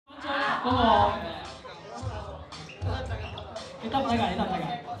嗰個，你得唔得㗎？你得唔得㗎？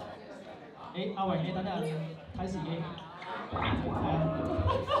你阿榮，你等陣睇時機，係啊，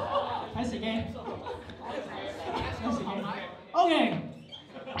睇時機，睇時機。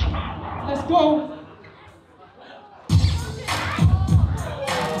OK，let's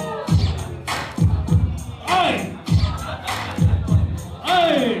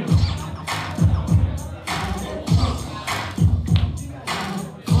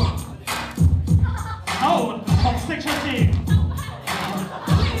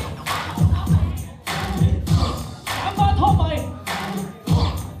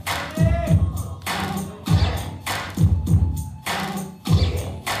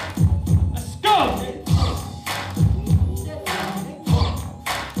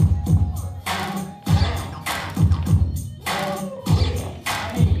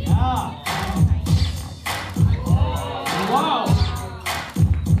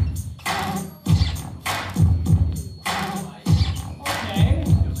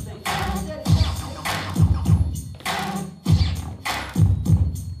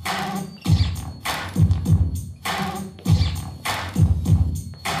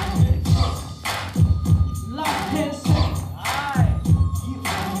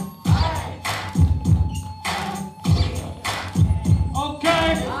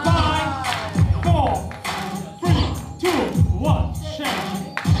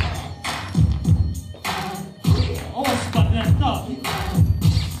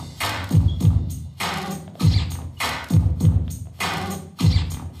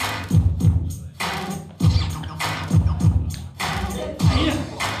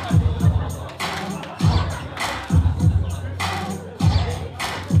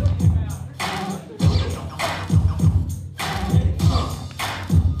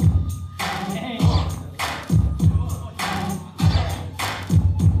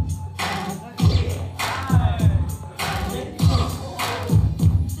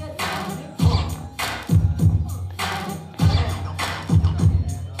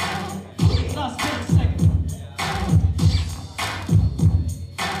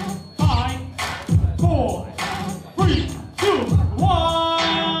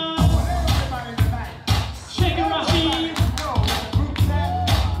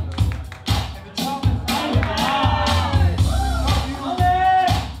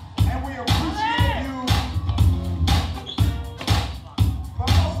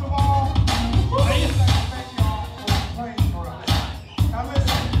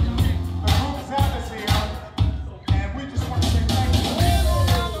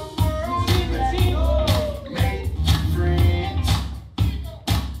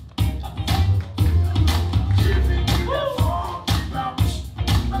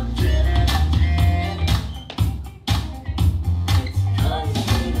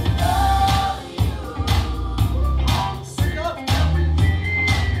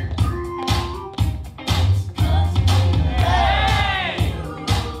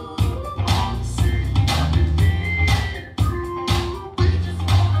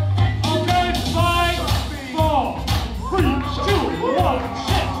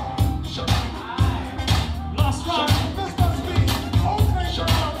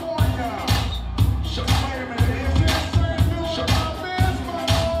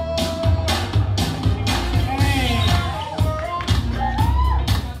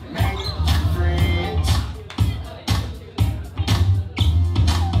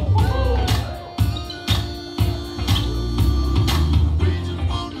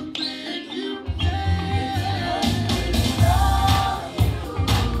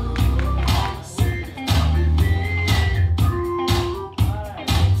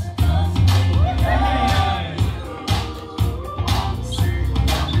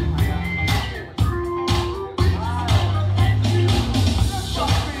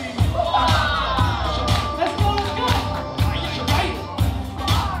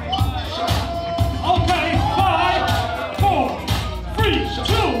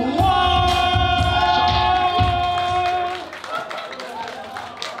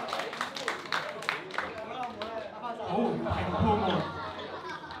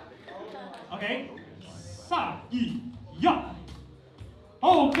 3、2、1，好，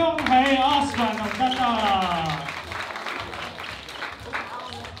恭喜 Osmand 同蛋花。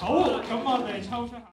好，咁我哋抽出。